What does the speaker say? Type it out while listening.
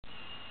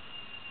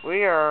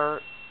We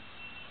are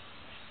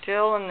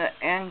still in the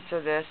ends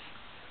of this.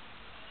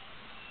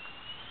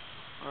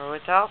 We're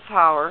without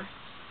power.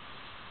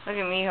 Look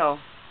at Miho.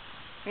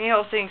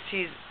 Miho thinks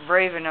he's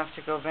brave enough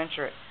to go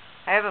venture it.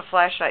 I have a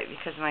flashlight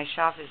because my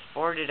shop is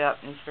boarded up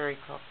and it's very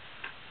cold,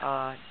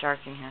 dark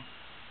in here.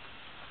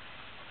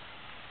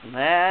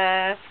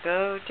 Let's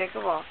go take a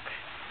walk.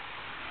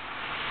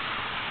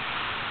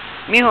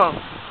 Miho,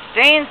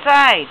 stay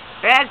inside.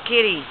 Bad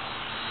kitty.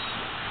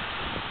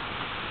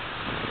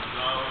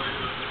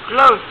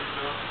 Close.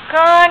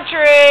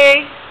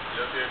 Country.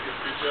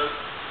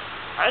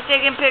 I'm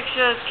taking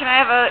pictures. Can I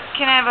have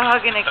a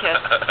hug and a kiss?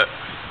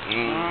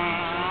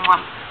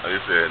 How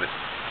you feeling?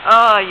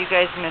 Oh, you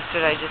guys missed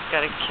it. I just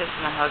got a kiss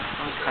and a hug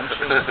from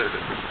Country.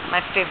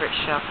 My favorite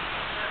show.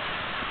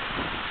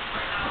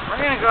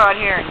 We're going to go out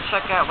here and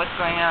check out what's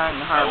going on in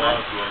the harbor.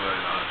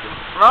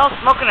 We're all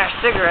smoking our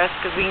cigarettes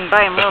because we can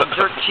buy them real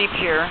dirt cheap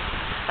here.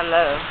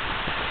 Hello.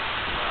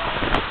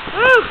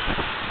 Woo!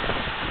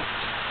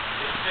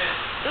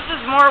 This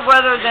is more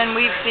weather than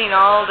we've seen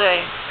all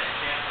day.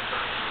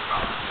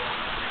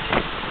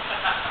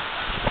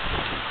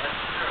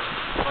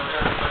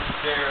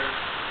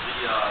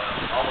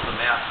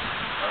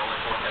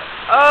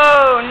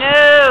 Oh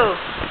no!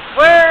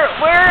 Where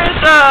is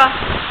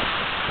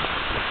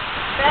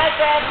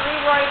Bad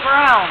Leroy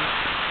Brown?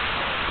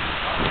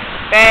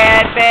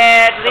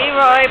 Bad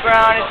Leroy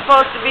Brown is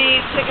supposed to be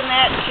picking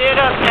that shit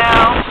up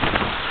now.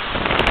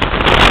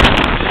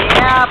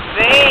 Yeah,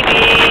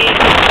 baby.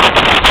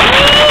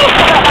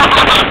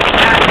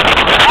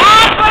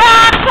 That's what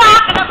I'm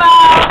talking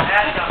about.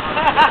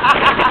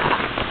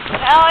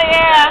 Hell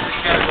yeah.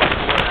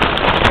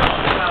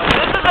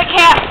 This is a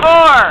Cat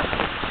 4.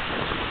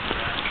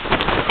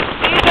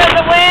 These are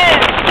the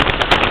winds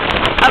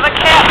of a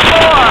Cat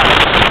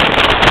 4.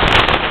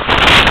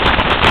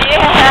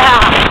 Yeah.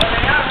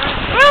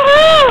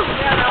 Woohoo!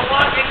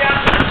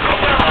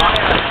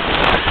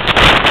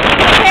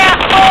 Cat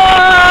 4.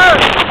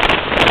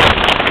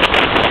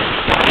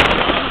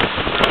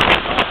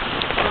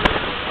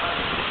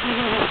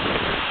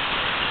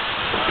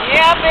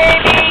 Yeah,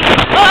 baby.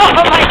 Oh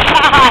my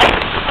God.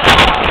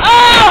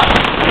 Oh!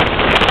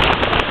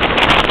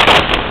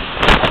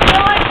 I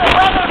feel like the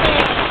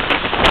weatherman.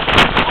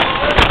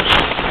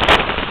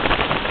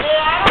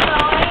 Yeah, I don't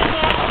know. I didn't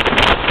know.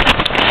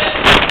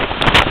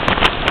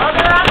 Oh,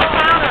 they're on the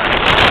counter.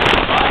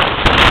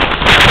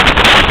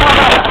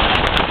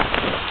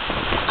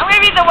 I'm going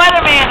to be the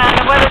weatherman on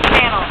the Weather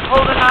Channel,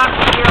 holding on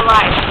for dear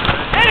life.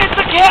 And it's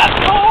a Cat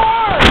 4.